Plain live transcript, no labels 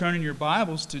Turning your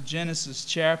Bibles to Genesis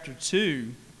chapter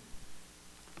 2.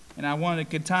 And I want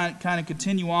to kind of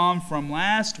continue on from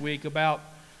last week about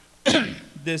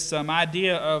this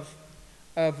idea of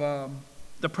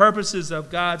the purposes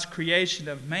of God's creation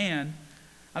of man.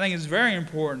 I think it's very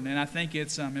important, and I think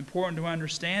it's important to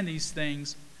understand these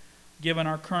things given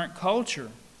our current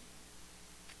culture.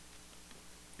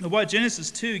 What Genesis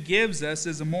 2 gives us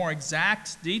is a more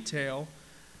exact detail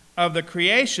of the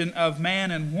creation of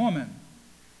man and woman.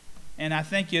 And I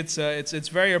think it's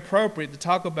very appropriate to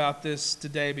talk about this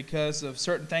today because of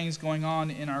certain things going on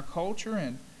in our culture,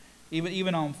 and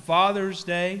even on Father's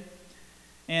Day.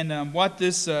 And what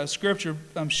this scripture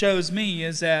shows me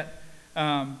is that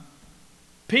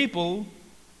people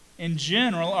in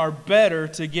general are better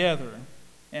together,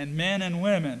 and men and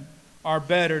women are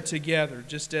better together,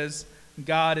 just as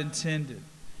God intended.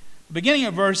 Beginning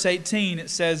at verse 18, it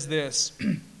says this.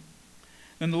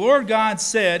 And the Lord God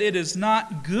said, "It is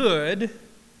not good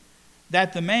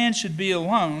that the man should be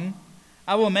alone.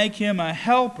 I will make him a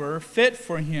helper fit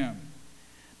for him."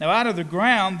 Now out of the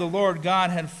ground the Lord God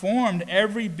had formed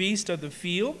every beast of the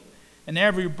field and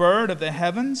every bird of the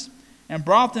heavens, and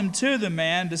brought them to the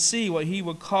man to see what he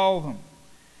would call them.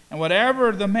 And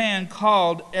whatever the man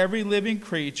called every living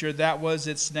creature, that was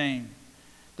its name.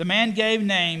 The man gave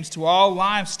names to all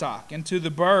livestock, and to the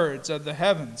birds of the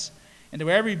heavens, and to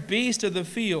every beast of the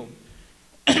field.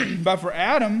 But for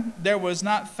Adam there was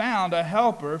not found a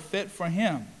helper fit for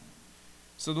him.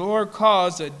 So the Lord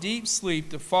caused a deep sleep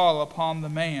to fall upon the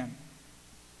man.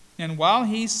 And while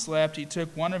he slept, he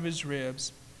took one of his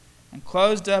ribs and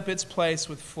closed up its place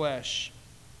with flesh.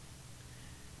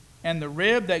 And the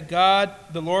rib that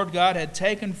the Lord God had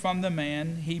taken from the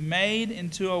man, he made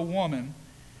into a woman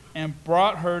and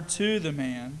brought her to the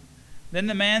man. Then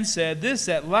the man said, "This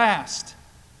at last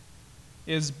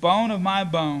is bone of my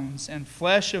bones and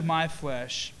flesh of my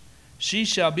flesh. She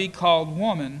shall be called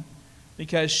woman,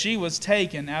 because she was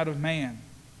taken out of man.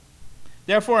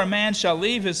 Therefore a man shall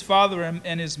leave his father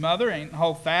and his mother, and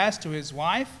hold fast to his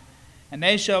wife, and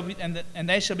they shall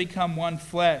become one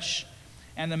flesh.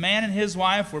 And the man and his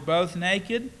wife were both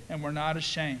naked and were not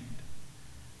ashamed."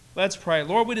 Let's pray.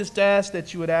 Lord, we just ask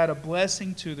that you would add a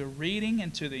blessing to the reading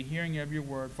and to the hearing of your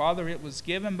word. Father, it was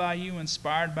given by you,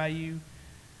 inspired by you,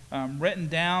 written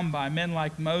down by men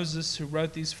like Moses, who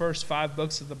wrote these first 5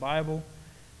 books of the Bible,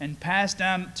 and passed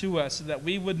down to us so that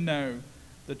we would know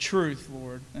the truth,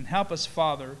 Lord. And help us,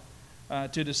 Father,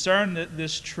 to discern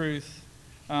this truth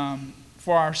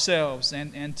for ourselves,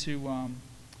 and to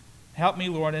help me,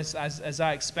 Lord, as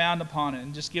I expound upon it,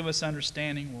 and just give us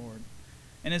understanding, Lord.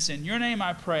 And it's in your name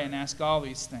I pray and ask all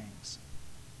these things.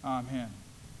 Amen.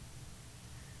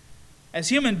 As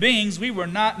human beings, we were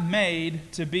not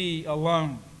made to be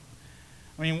alone.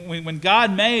 I mean, when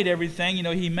God made everything,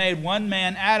 he made one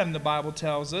man, Adam, the Bible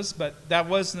tells us, but that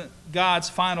wasn't God's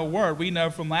final word. We know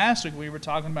from last week we were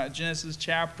talking about Genesis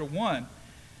chapter 1.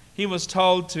 He was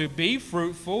told to be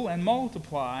fruitful and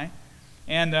multiply,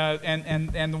 and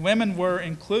the women were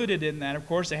included in that. Of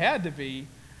course, they had to be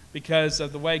because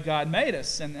of the way God made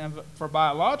us and for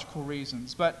biological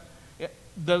reasons. But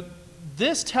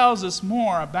this tells us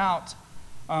more about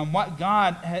what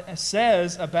God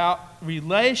says about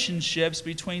relationships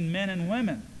between men and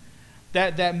women.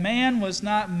 That man was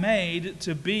not made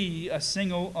to be a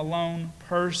single, alone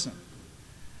person.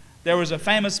 There was a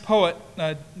famous poet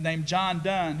named John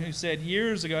Donne who said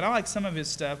years ago, and I like some of his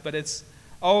stuff, but it's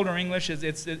older English.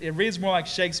 It reads more like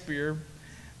Shakespeare,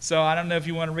 so I don't know if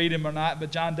you want to read him or not, but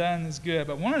John Donne is good.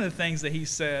 But one of the things that he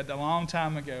said a long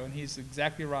time ago, and he's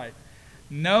exactly right,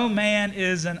 "No man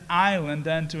is an island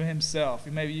unto himself."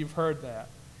 Maybe you've heard that.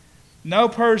 No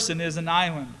person is an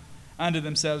island unto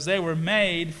themselves. They were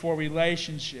made for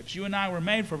relationships. You and I were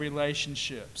made for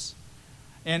relationships.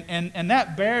 And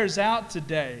that bears out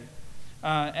today.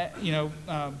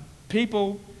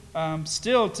 People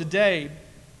still today,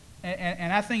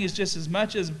 and I think it's just as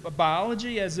much as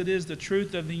biology as it is the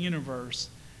truth of the universe,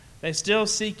 they still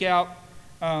seek out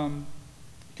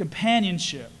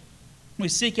companionship. We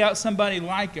seek out somebody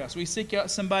like us. We seek out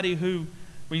somebody who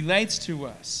relates to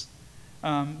us.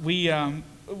 We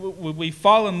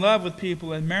fall in love with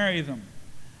people and marry them,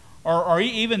 or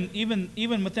even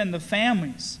within the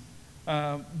families.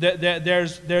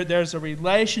 There's a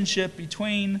relationship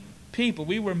between people.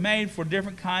 We were made for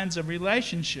different kinds of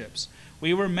relationships.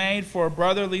 We were made for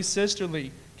brotherly,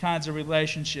 sisterly kinds of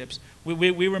relationships.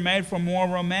 We were made for more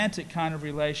romantic kind of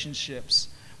relationships.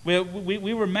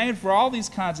 We were made for all these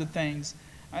kinds of things.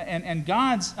 And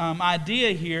God's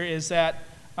idea here is that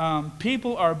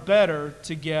people are better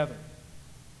together.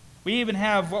 We even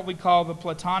have what we call the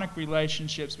platonic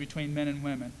relationships between men and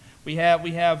women. We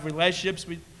have relationships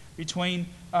between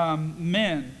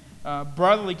men,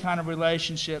 brotherly kind of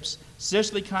relationships,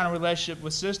 sisterly kind of relationship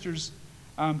with sisters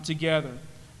together.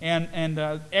 And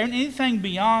anything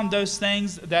beyond those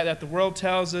things that the world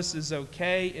tells us is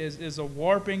okay is a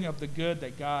warping of the good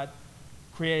that God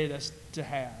created us to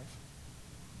have.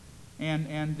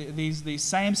 And these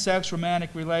same-sex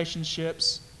romantic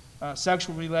relationships,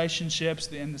 sexual relationships,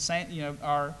 and the same,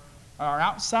 are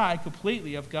outside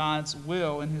completely of God's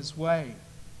will and His way.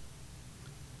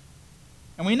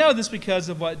 And we know this because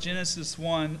of what Genesis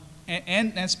 1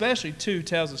 and especially 2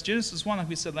 tells us. Genesis 1, like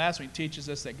we said last week, teaches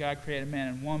us that God created man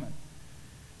and woman.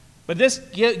 But this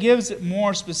gives it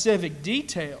more specific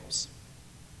details.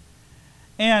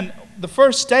 And the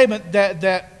first statement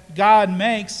that God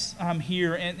makes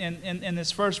here in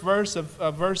this first verse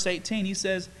of verse 18, He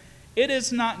says, "It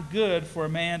is not good for a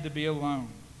man to be alone."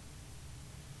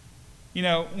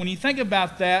 When you think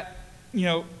about that,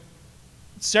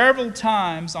 several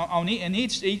times in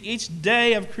each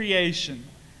day of creation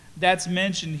that's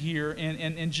mentioned here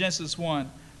in Genesis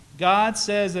 1, God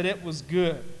says that it was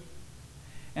good.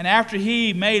 And after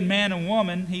He made man and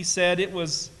woman, He said He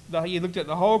looked at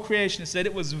the whole creation and said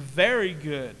it was very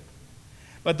good.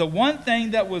 But the one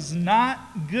thing that was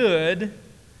not good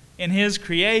in His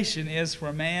creation is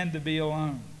for man to be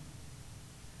alone.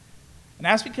 And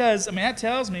that's because, that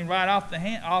tells me right off the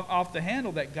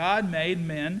handle that God made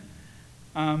men,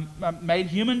 made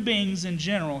human beings in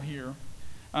general here.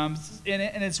 And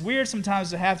it's weird sometimes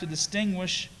to have to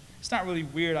distinguish. It's not really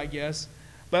weird, I guess,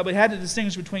 but we had to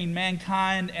distinguish between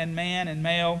mankind and man and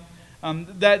male.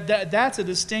 That's a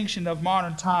distinction of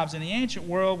modern times. In the ancient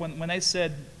world, when they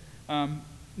said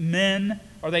men,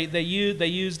 or they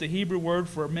used the Hebrew word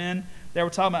for men, they were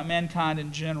talking about mankind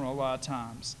in general a lot of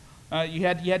times. You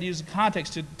had to use the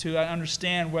context to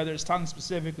understand whether it's talking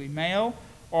specifically male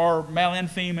or male and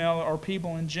female or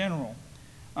people in general.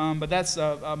 But that's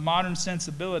a modern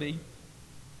sensibility,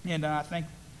 and I think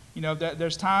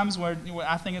there's times where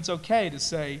I think it's okay to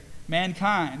say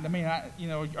mankind.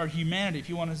 Or humanity, if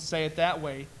you want to say it that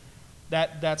way,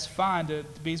 that's fine to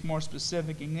be more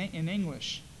specific in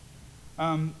English.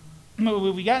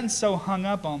 We've gotten so hung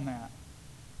up on that.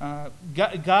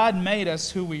 God made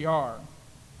us who we are.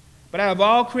 But out of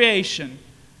all creation,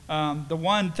 the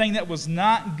one thing that was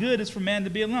not good is for man to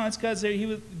be alone. It's because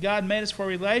God made us for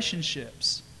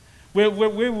relationships. We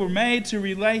were made to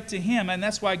relate to Him, and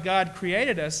that's why God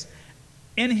created us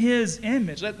in His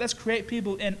image. Let's create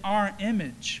people in our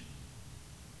image.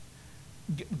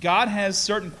 God has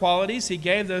certain qualities. He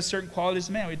gave those certain qualities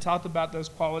to man. We talked about those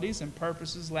qualities and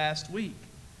purposes last week.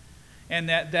 And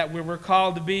that we were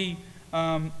called to be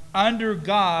under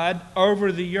God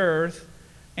over the earth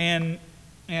and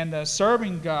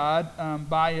serving God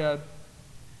by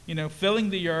filling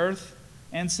the earth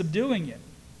and subduing it.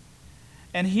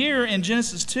 And here in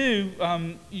Genesis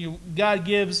 2, God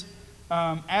gives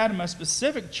Adam a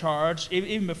specific charge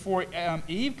even before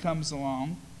Eve comes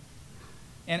along,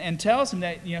 and tells him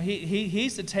that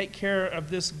he's to take care of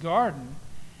this garden,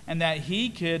 and that he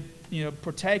could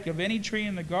partake of any tree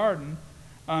in the garden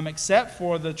except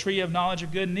for the tree of knowledge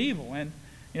of good and evil. And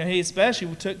he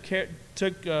especially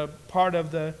took part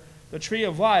of the tree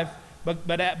of life,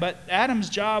 but Adam's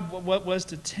job was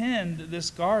to tend this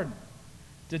garden,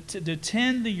 to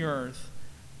tend the earth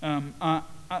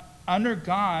under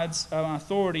God's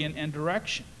authority and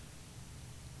direction.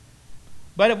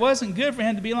 But it wasn't good for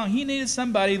him to be alone. He needed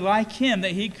somebody like him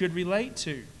that he could relate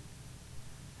to.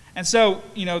 And so,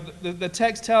 the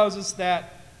text tells us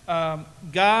that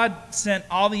God sent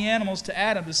all the animals to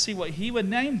Adam to see what he would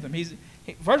name them.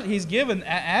 He's given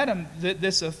Adam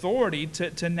this authority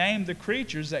to name the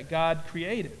creatures that God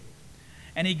created.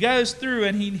 And he goes through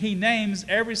and he names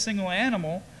every single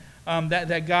animal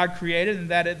that God created and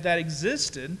that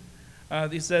existed.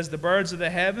 He says the birds of the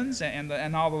heavens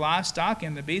and all the livestock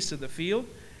and the beasts of the field.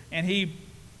 And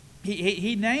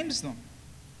he names them.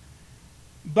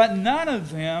 But none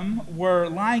of them were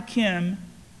like him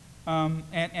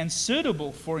and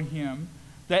suitable for him.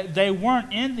 That they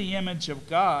weren't in the image of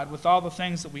God with all the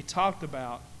things that we talked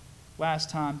about last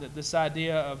time, that this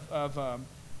idea of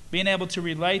being able to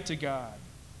relate to God.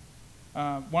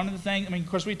 One of the things, of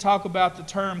course, we talk about the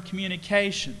term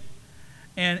communication.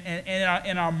 And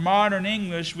in our modern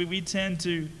English, we tend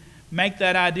to make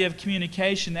that idea of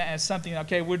communication as something,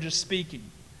 okay, we're just speaking.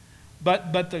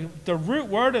 But the root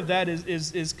word of that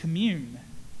is commune.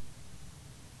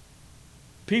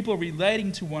 People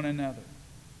relating to one another.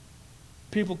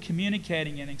 People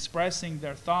communicating and expressing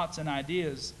their thoughts and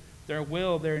ideas, their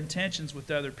will, their intentions with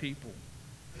other people.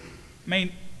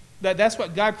 That's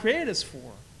what God created us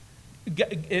for.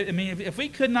 I mean, if we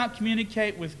could not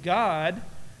communicate with God,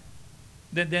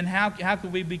 then how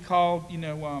could we be called,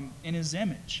 in His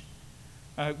image?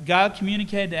 God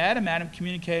communicated to Adam. Adam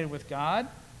communicated with God.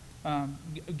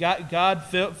 God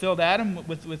filled Adam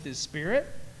with His Spirit.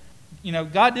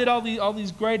 God did all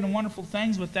these great and wonderful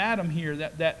things with Adam here.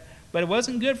 But it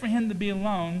wasn't good for him to be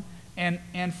alone,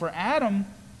 and for Adam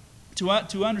to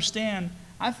understand,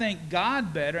 I think,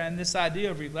 God better and this idea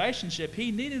of relationship.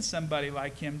 He needed somebody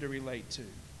like him to relate to.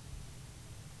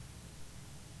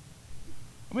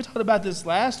 We talked about this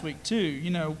last week too.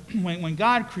 When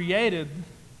God created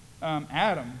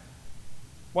Adam,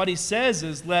 what He says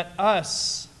is, "Let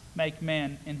us make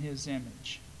man in His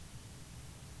image."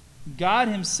 God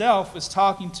Himself is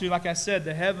talking to, like I said,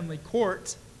 the heavenly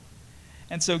court,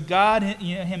 and so God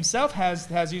Himself has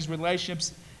these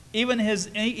relationships, even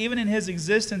in His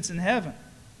existence in heaven,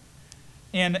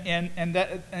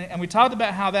 and we talked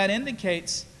about how that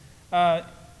indicates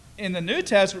in the New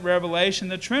Testament revelation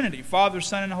the Trinity, Father,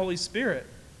 Son, and Holy Spirit.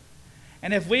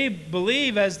 And if we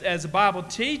believe, as the Bible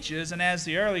teaches, and as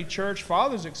the early church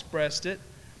fathers expressed it,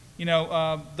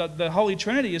 the Holy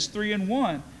Trinity is 3 in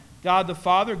 1. God the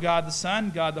Father, God the Son,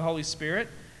 God the Holy Spirit.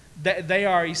 They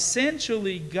are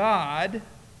essentially God,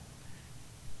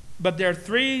 but they're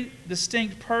 3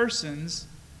 distinct persons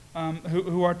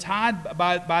who are tied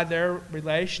by their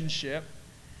relationship.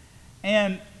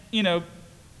 And,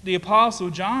 the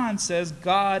Apostle John says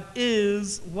God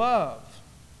is love.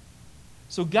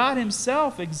 So God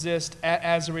Himself exists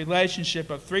as a relationship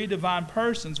of 3 divine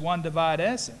persons, 1 divine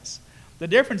essence. The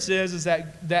difference is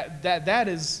that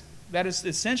is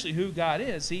essentially who God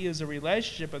is. He is a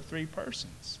relationship of 3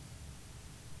 persons.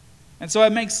 And so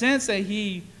it makes sense that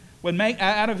He would make,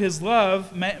 out of His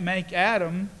love, make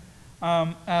Adam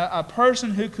a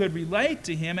person who could relate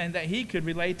to Him, and that he could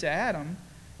relate to Adam.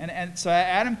 And so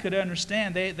Adam could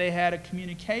understand they had a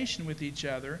communication with each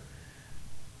other.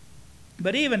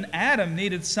 But even Adam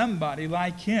needed somebody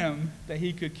like him that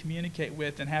he could communicate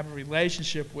with and have a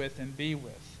relationship with and be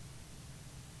with.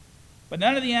 But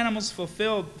none of the animals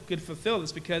could fulfill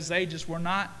this because they just were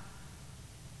not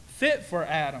fit for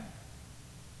Adam.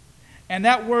 And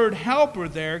that word helper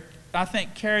there, I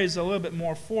think, carries a little bit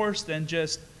more force than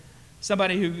just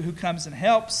somebody who comes and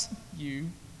helps you.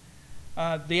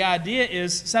 The idea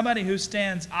is somebody who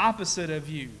stands opposite of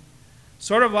you,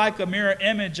 sort of like a mirror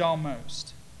image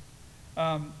almost.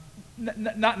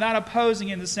 Not opposing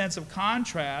in the sense of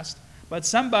contrast, but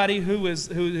somebody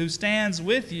who stands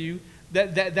with you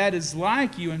that is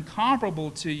like you and comparable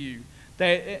to you.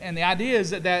 And the idea is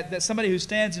that somebody who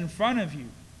stands in front of you.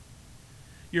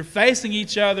 You're facing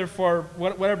each other for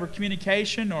whatever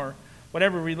communication or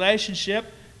whatever relationship.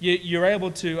 You're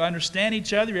able to understand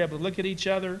each other. You're able to look at each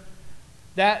other.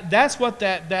 That's what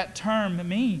that term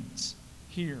means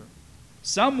here.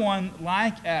 Someone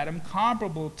like Adam,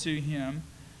 comparable to him,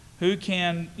 who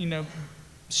can,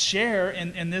 share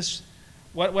in this,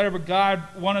 whatever God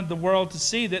wanted the world to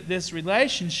see, that this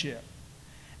relationship.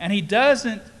 And He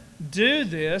doesn't do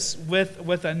this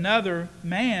with another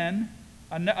man,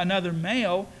 another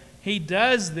male. He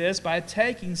does this by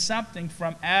taking something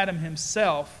from Adam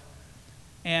himself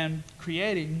and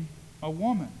creating a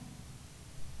woman.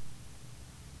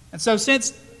 And so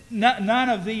since none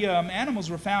of the animals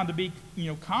were found to be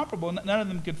comparable, none of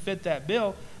them could fit that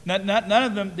bill, none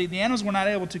of them, the animals were not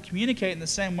able to communicate in the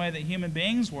same way that human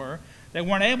beings were. They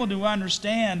weren't able to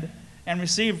understand and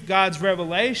receive God's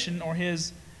revelation or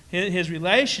His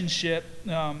relationship,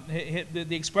 the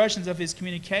expressions of His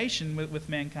communication with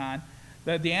mankind.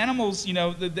 The animals,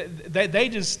 they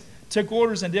just took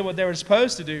orders and did what they were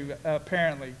supposed to do,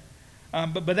 apparently.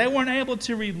 But they weren't able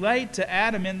to relate to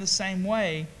Adam in the same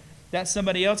way that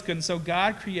somebody else could. And so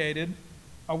God created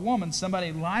a woman,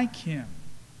 somebody like him.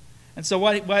 And so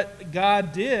what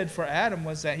God did for Adam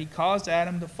was that He caused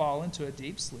Adam to fall into a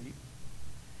deep sleep.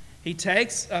 He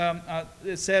takes,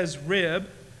 it says rib,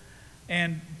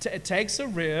 and takes a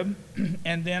rib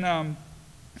and then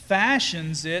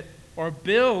fashions it or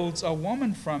builds a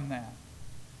woman from that.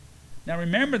 Now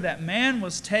remember that man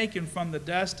was taken from the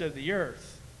dust of the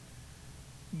earth.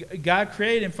 God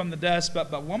created him from the dust, but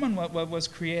woman was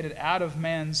created out of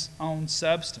man's own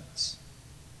substance,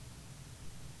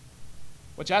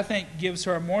 which I think gives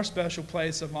her a more special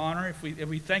place of honor if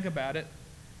we think about it.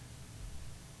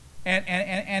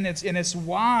 And it's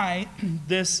why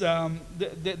this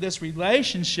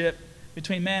relationship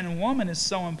between man and woman is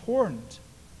so important,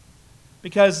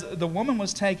 because the woman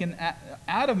was taken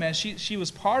out of man. She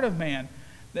was part of man.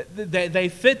 They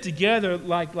fit together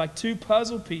like 2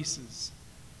 puzzle pieces.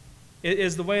 It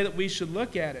is the way that we should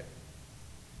look at it.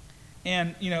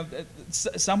 And,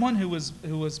 someone who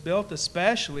was built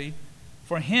especially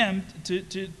for him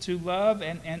to love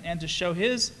and to show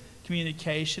his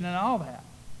communication and all that.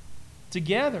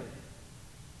 Together.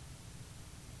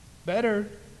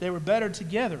 They were better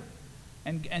together.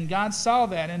 And God saw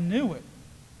that and knew it.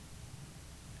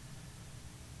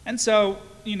 And so,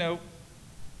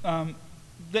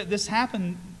 this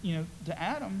happened, to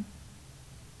Adam.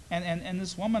 And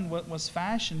this woman was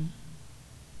fashioned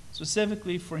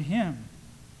specifically for him.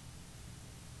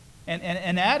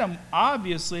 And Adam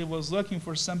obviously was looking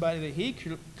for somebody that he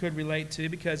could relate to,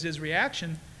 because his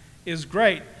reaction is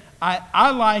great. I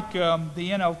like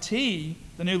the NLT,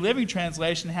 the New Living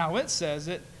Translation, how it says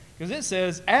it, because it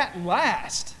says, "at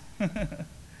last."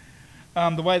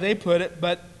 The way they put it.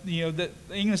 But the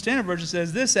English Standard Version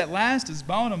says, "This at last is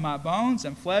bone of my bones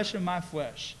and flesh of my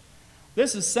flesh."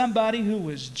 This is somebody who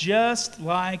was just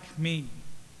like me.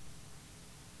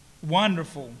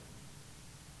 Wonderful.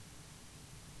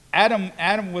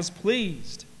 Adam was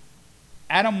pleased.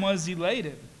 Adam was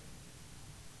elated.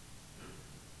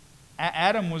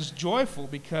 Adam was joyful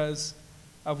because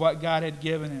of what God had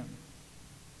given him.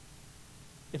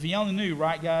 If he only knew,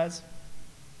 right, guys?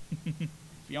 If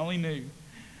he only knew.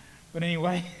 But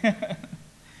anyway,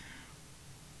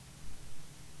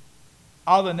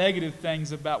 all the negative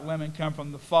things about women come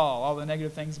from the fall. All the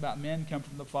negative things about men come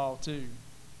from the fall too.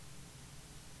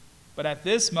 But at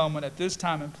this moment, at this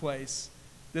time and place,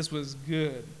 this was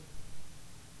good.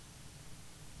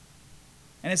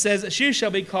 And it says that she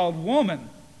shall be called woman.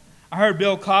 I heard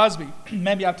Bill Cosby,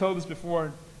 maybe I've told this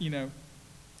before, I don't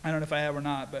know if I have or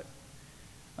not, but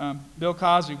Bill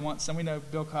Cosby once, and we know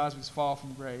Bill Cosby's fall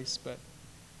from grace, but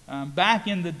back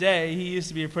in the day, he used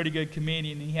to be a pretty good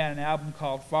comedian. He had an album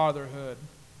called Fatherhood.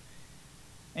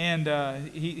 And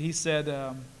he said,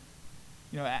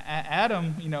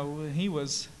 Adam, he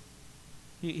was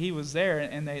there,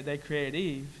 and they created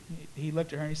Eve. He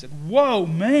looked at her and he said, "Whoa,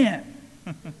 man."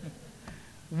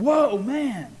 Whoa,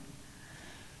 man.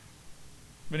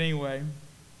 But anyway,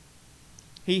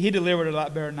 he delivered it a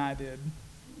lot better than I did.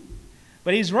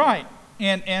 But he's right.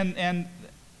 And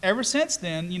ever since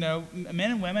then,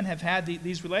 men and women have had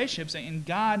these relationships, and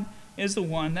God is the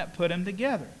one that put them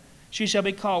together. She shall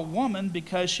be called woman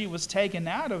because she was taken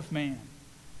out of man.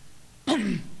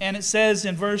 And it says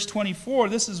in verse 24,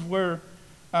 this is where,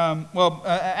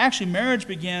 actually marriage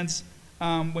begins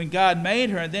when God made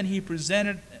her, and then he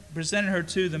presented her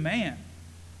to the man.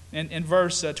 In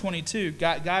verse 22,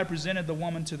 God presented the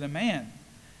woman to the man.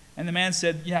 And the man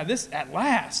said, "Yeah, this at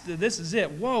last, this is it.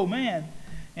 Whoa, man."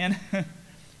 And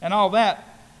and all that.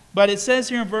 But it says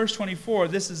here in verse 24,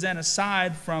 this is an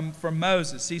aside from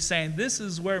Moses. He's saying this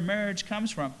is where marriage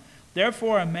comes from.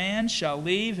 "Therefore a man shall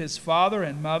leave his father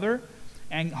and mother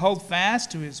and hold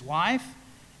fast to his wife,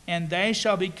 and they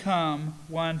shall become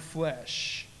one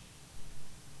flesh."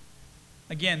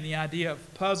 Again, the idea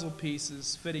of puzzle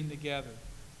pieces fitting together.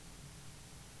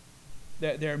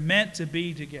 They're meant to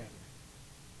be together.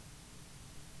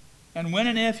 And when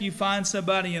and if you find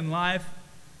somebody in life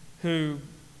who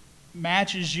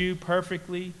matches you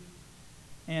perfectly,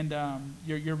 and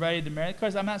you're ready to marry,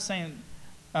 because I'm not saying,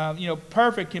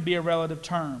 perfect can be a relative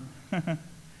term.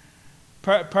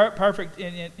 Perfect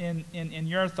in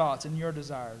your thoughts and your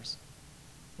desires.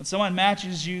 When someone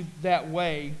matches you that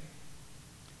way,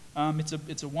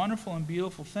 it's a wonderful and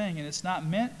beautiful thing, and it's not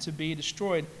meant to be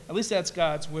destroyed. At least that's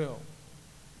God's will.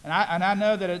 And I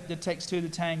know that it takes two to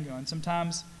tango, and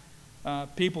sometimes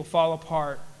people fall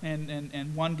apart,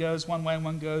 and one goes one way and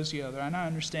one goes the other. And I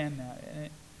understand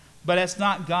that. But that's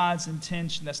not God's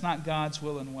intention. That's not God's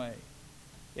will and way.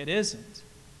 It isn't.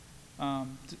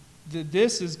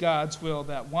 This is God's will,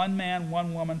 that one man,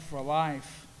 one woman for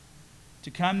life, to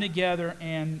come together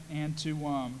and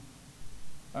to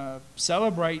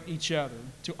celebrate each other,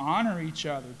 to honor each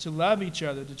other, to love each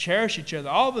other, to cherish each other.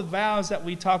 All the vows that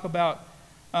we talk about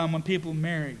when people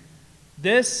marry.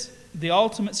 The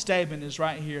ultimate statement is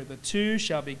right here. The two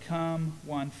shall become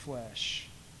one flesh.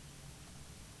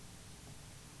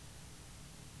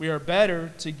 We are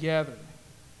better together.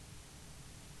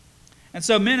 And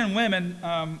so men and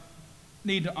women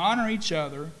need to honor each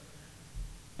other.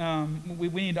 We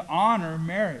need to honor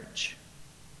marriage.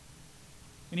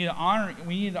 We need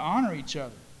to honor each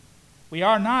other. We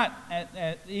are not,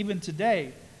 even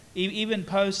today, even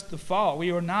post the fall,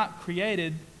 we are not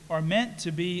created or meant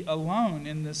to be alone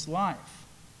in this life.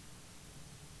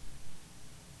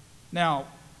 Now,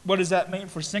 what does that mean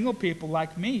for single people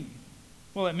like me?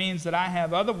 Well, it means that I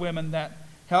have other women that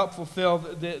help fulfill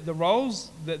the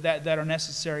roles that are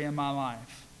necessary in my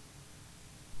life.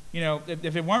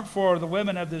 if it weren't for the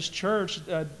women of this church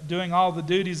doing all the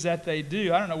duties that they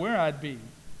do, I don't know where I'd be.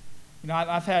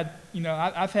 I've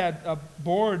had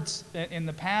boards in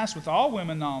the past with all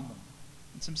women on them.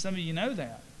 And some of you know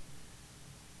that.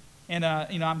 And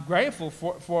I'm grateful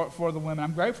for the women.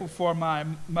 I'm grateful for my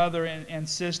mother and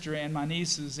sister and my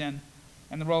nieces and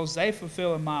the roles they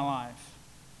fulfill in my life.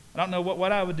 I don't know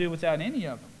what I would do without any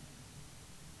of them.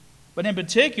 But in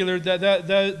particular,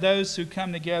 those who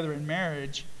come together in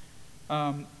marriage,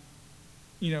 that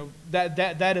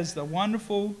is the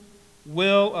wonderful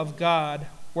will of God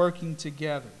working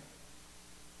together.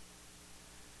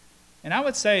 And I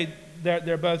would say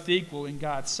they're both equal in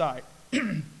God's sight.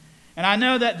 And I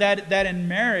know that in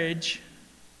marriage,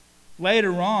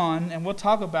 later on, and we'll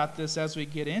talk about this as we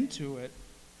get into it,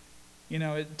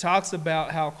 it talks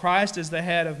about how Christ is the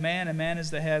head of man and man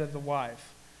is the head of the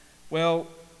wife. Well,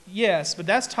 yes, but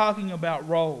that's talking about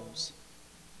roles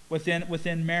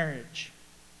within marriage.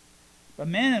 But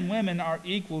men and women are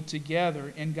equal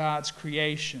together in God's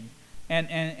creation.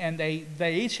 And they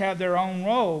each have their own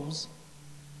roles,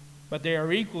 but they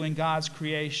are equal in God's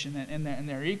creation. And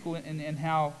they're equal in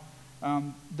how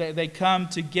they come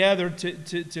together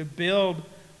to build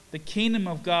the kingdom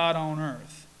of God on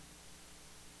earth.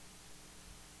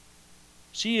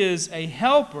 She is a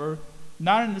helper,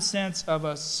 not in the sense of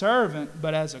a servant,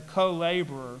 but as a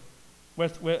co-laborer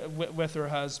with her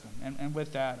husband and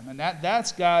with Adam. And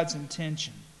that's God's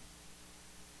intention.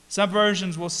 Some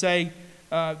versions will say,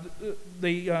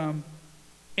 the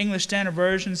English Standard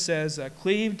Version says,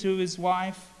 cleave to his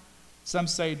wife. Some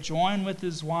say join with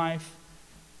his wife.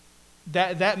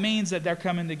 That means that they're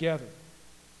coming together.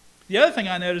 The other thing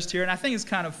I noticed here, and I think it's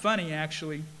kind of funny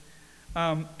actually,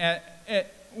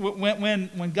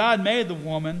 when God made the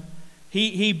woman,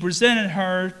 He presented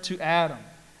her to Adam.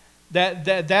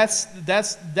 That's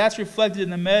reflected in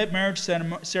the marriage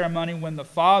ceremony when the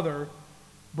father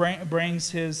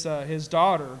brings his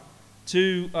daughter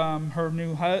to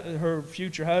her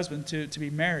future husband to be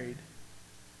married.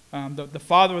 The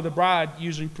father of the bride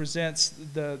usually presents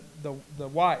the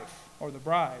wife or the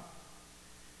bride.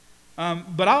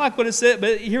 But I like what it said.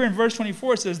 But here in verse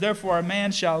 24 it says, "Therefore a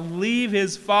man shall leave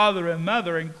his father and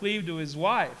mother and cleave to his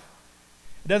wife."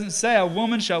 It doesn't say a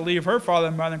woman shall leave her father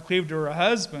and mother and cleave to her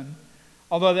husband,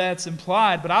 although that's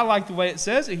implied. But I like the way it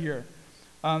says it here.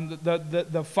 A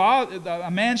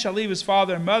man shall leave his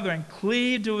father and mother and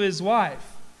cleave to his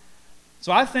wife.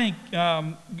 So I think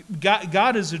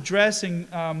God is addressing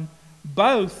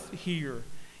both here,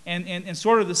 and in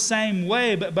sort of the same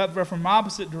way, but from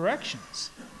opposite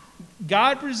directions.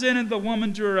 God presented the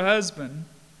woman to her husband.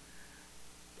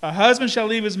 A husband shall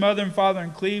leave his mother and father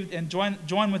and cleave and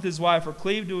join with his wife, or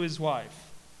cleave to his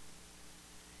wife.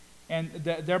 And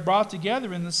they're brought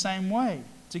together in the same way,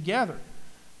 together.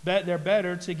 But they're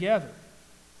better together.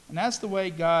 And that's the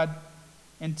way God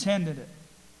intended it.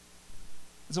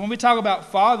 So when we talk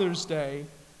about Father's Day,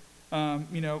 a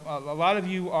lot of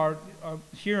you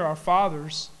here are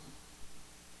fathers,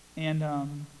 and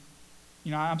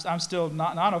I'm still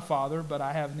not a father, but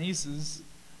I have nieces,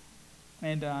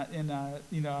 and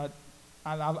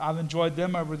I've enjoyed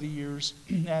them over the years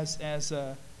as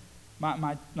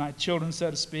my children, so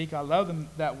to speak. I love them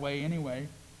that way anyway.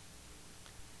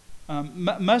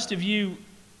 Most of you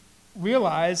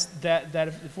realize that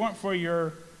if it weren't for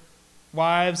your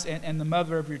wives and the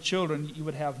mother of your children, you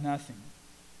would have nothing.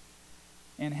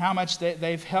 And how much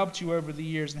they've helped you over the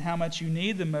years, and how much you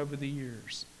need them over the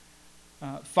years.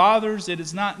 Fathers, it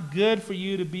is not good for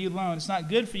you to be alone. It's not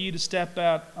good for you to step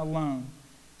out alone.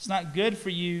 It's not good for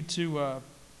you to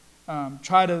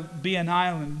try to be an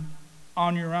island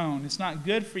on your own. It's not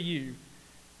good for you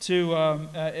to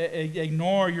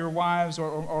ignore your wives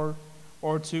or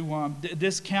to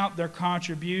discount their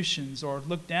contributions or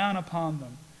look down upon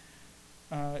them.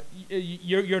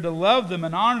 You're to love them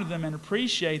and honor them and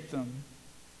appreciate them.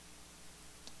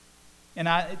 And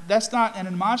that's not an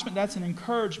admonishment, that's an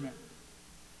encouragement.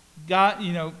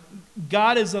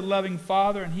 God is a loving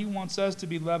Father, and He wants us to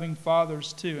be loving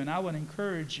fathers too. And I would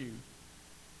encourage you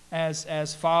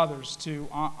as fathers to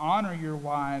honor your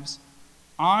wives,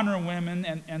 honor women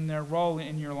and their role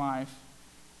in your life.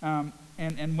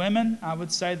 And women, I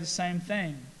would say the same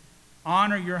thing.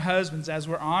 Honor your husbands as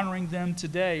we're honoring them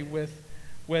today with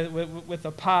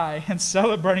a pie and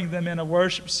celebrating them in a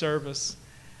worship service.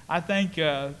 I think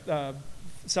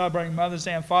celebrating Mother's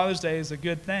Day and Father's Day is a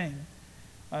good thing.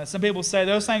 Some people say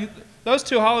those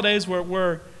two holidays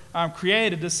were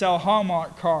created to sell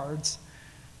Hallmark cards,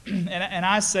 and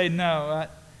I say no.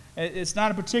 It's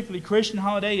not a particularly Christian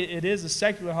holiday. It is a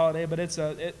secular holiday, but it's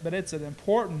an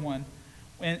important one.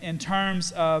 in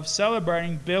terms of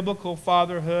celebrating biblical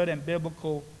fatherhood and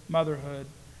biblical motherhood.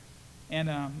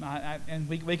 And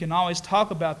we can always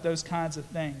talk about those kinds of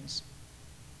things.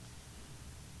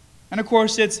 And of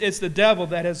course, it's the devil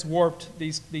that has warped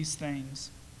these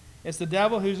things. It's the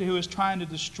devil who is trying to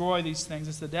destroy these things.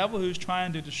 It's the devil who's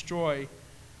trying to destroy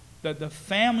the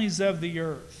families of the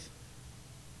earth.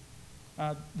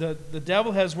 The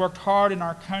devil has worked hard in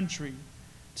our country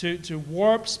to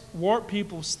warp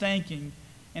people's thinking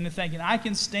into thinking, I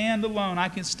can stand alone, I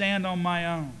can stand on my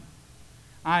own.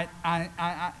 I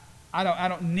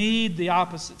don't need the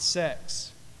opposite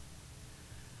sex.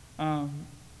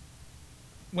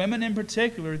 Women in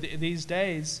particular these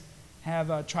days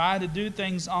have tried to do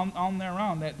things on their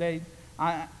own. That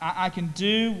I can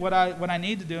do what I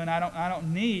need to do, and I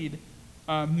don't need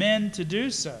men to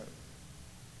do so.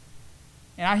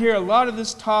 And I hear a lot of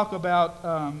this talk about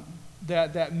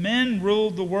that men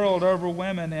ruled the world over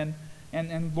women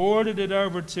and lorded it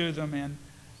over to them,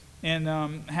 and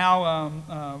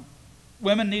how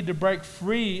women need to break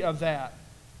free of that.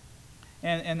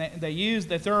 And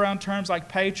they throw around terms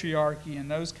like patriarchy and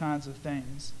those kinds of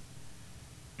things.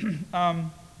 We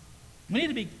need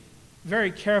to be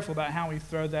very careful about how we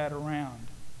throw that around.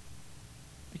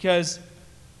 Because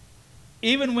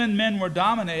even when men were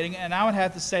dominating, and I would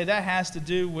have to say that has to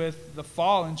do with the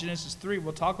fall in Genesis 3,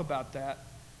 we'll talk about that.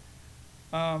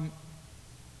 And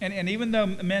even though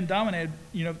men dominated,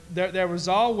 there was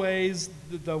always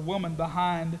the woman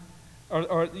behind,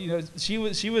 or she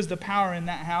was the power in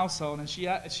that household, and she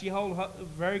held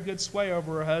very good sway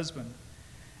over her husband.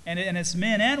 And it's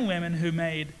men and women who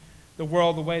made the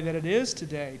world the way that it is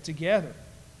today together.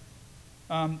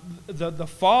 The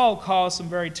fall caused some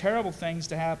very terrible things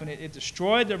to happen. It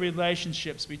destroyed the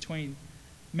relationships between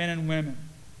men and women.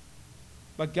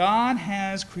 But God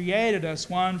has created us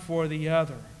one for the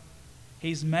other.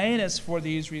 He's made us for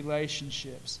these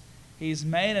relationships. He's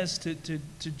made us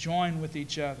to join with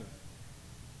each other.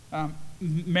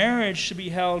 Marriage should be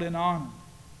held in honor.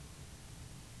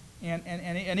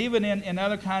 And even in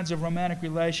other kinds of romantic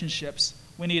relationships,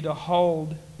 we need to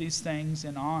hold these things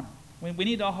in honor. We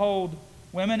need to hold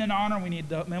women in honor.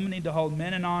 Women need to hold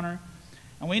men in honor.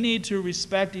 And we need to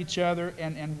respect each other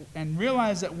and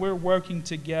realize that we're working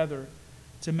together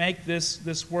to make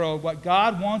this world what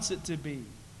God wants it to be.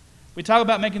 We talk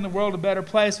about making the world a better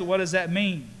place, but what does that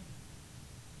mean?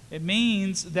 It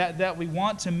means that we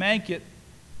want to make it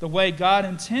the way God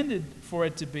intended for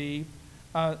it to be,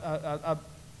 a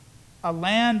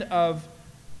land of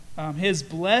His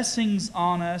blessings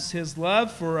on us, His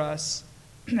love for us,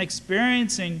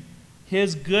 experiencing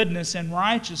His goodness and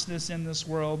righteousness in this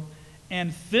world,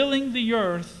 and filling the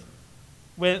earth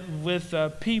with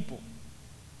people.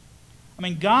 I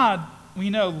mean, God, we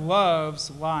know,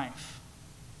 loves life.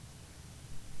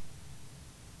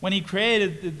 When He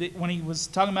created, when He was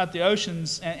talking about the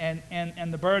oceans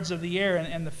and the birds of the air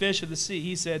and the fish of the sea,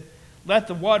 He said, let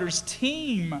the waters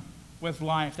teem with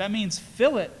life. That means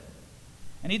fill it.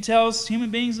 And He tells human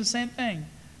beings the same thing.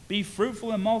 Be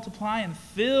fruitful and multiply and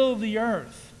fill the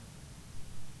earth.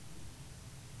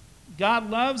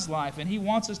 God loves life, and He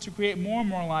wants us to create more and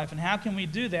more life. And how can we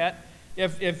do that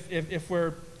if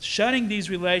we're shutting these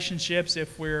relationships,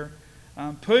 if we're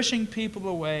pushing people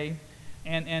away,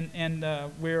 and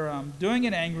we're doing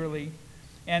it angrily?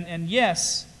 And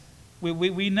yes,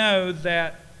 we know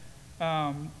that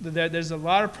there's a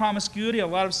lot of promiscuity, a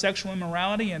lot of sexual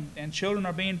immorality, and children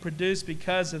are being produced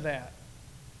because of that.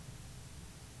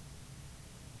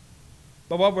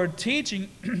 But what we're teaching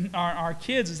our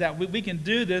kids is that we can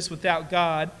do this without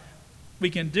God, we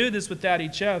can do this without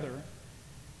each other,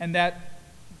 and that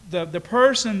the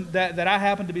person that I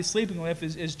happen to be sleeping with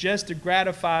is just to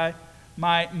gratify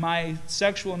my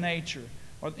sexual nature.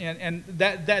 And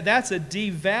that's a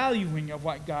devaluing of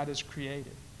what God has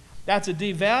created. That's a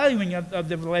devaluing of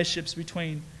the relationships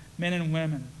between men and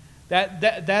women.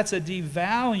 That's a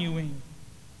devaluing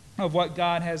of what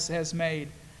God has made.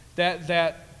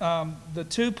 The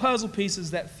two puzzle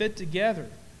pieces that fit together,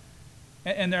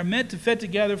 and they're meant to fit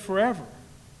together forever,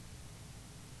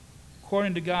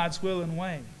 according to God's will and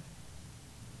way.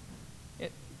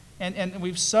 And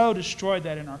we've so destroyed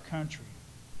that in our country.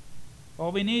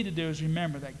 All we need to do is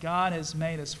remember that God has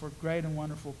made us for great and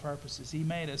wonderful purposes. He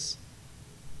made us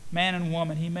man and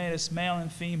woman. He made us male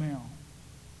and female.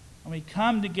 And we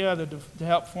come together to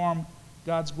help form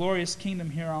God's glorious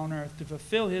kingdom here on earth, to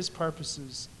fulfill His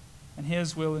purposes and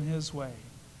His will and His way.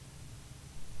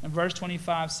 And verse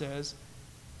 25 says,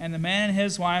 and the man and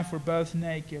his wife were both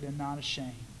naked and not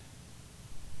ashamed.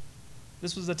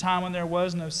 This was a time when there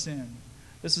was no sin.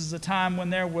 This is a time when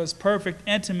there was perfect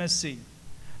intimacy,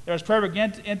 There was perfect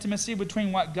intimacy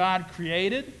between what God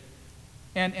created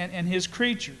and his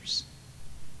creatures.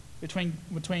 Between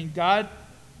God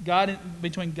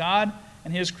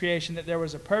and his creation, that there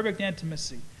was a perfect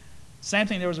intimacy. Same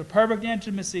thing, there was a perfect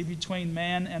intimacy between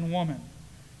man and woman.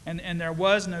 And there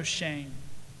was no shame.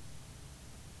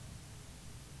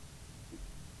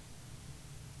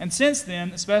 And since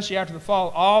then, especially after the fall,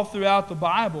 all throughout the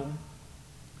Bible,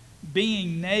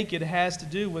 being naked has to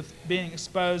do with being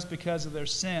exposed because of their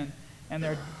sin. And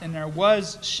there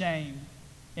was shame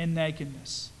in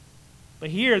nakedness.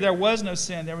 But here, there was no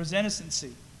sin. There was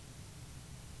innocency.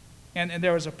 And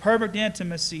there was a perfect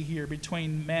intimacy here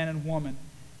between man and woman.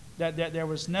 That there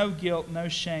was no guilt, no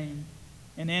shame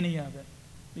in any of it.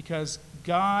 Because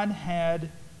God had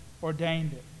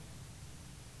ordained it.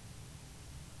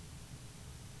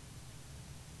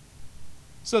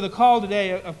 So the call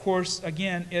today, of course,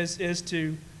 again, is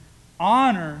to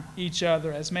honor each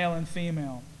other as male and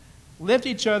female. Lift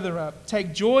each other up.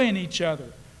 Take joy in each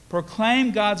other.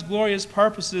 Proclaim God's glorious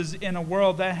purposes in a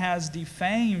world that has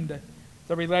defamed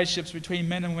the relationships between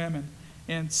men and women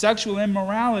and sexual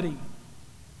immorality.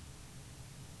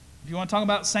 If you want to talk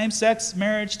about same-sex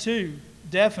marriage too,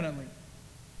 definitely.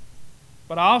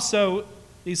 But also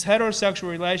these heterosexual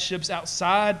relationships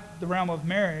outside the realm of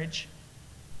marriage.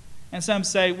 And some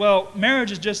say, well,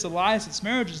 marriage is just a license.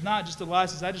 Marriage is not just a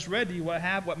license. I just read to you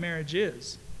what marriage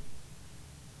is.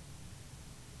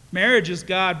 Marriage is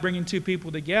God bringing two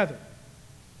people together.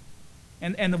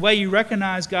 And the way you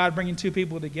recognize God bringing two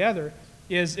people together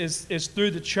is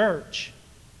through the church,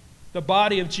 the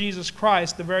body of Jesus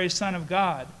Christ, the very Son of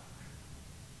God.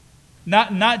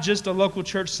 Not just a local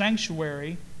church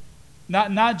sanctuary,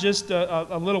 not just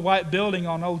a little white building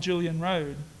on Old Julian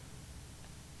Road,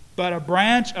 but a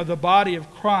branch of the body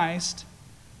of Christ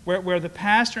where the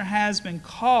pastor has been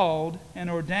called and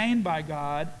ordained by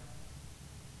God,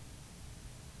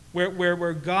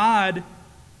 where God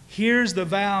hears the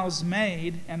vows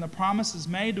made and the promises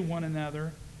made to one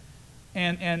another,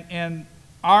 and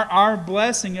our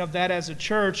blessing of that as a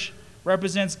church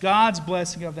represents God's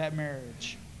blessing of that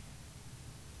marriage.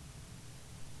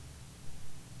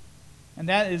 And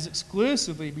that is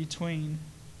exclusively between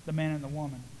the man and the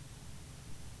woman.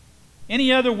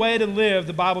 Any other way to live,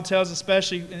 the Bible tells,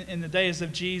 especially in the days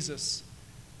of Jesus.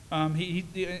 In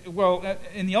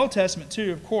the Old Testament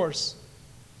too, of course.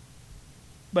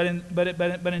 But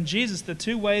in Jesus, the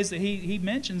two ways that he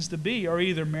mentions to be are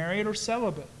either married or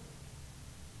celibate.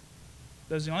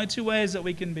 Those are the only two ways that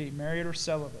we can be, married or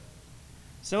celibate.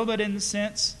 Celibate in the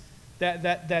sense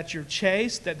that you're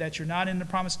chaste, that you're not into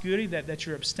promiscuity, that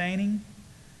you're abstaining.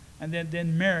 And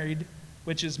then married,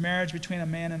 which is marriage between a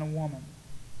man and a woman.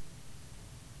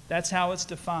 That's how it's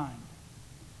defined.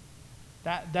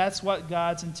 That's what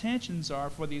God's intentions are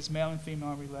for these male and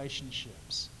female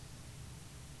relationships.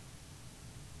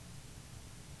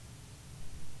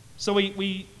 So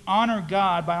we honor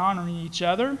God by honoring each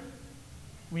other.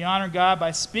 We honor God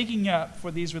by speaking up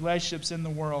for these relationships in the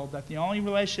world. That the only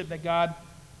relationship that God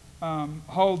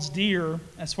holds dear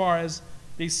as far as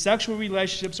these sexual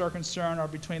relationships are concerned are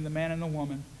between the man and the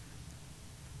woman.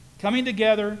 Coming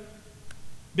together,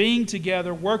 being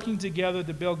together, working together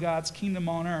to build God's kingdom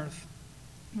on earth.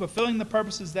 Fulfilling the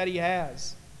purposes that He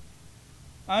has.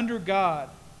 Under God.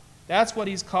 That's what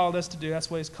He's called us to do. That's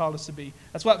what He's called us to be.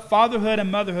 That's what fatherhood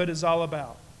and motherhood is all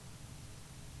about.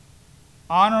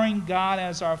 Honoring God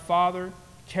as our Father,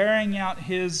 carrying out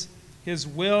His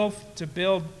will to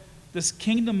build this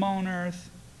kingdom on earth,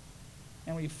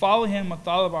 and we follow Him with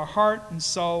all of our heart and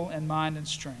soul and mind and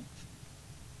strength.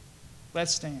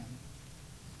 Let's stand.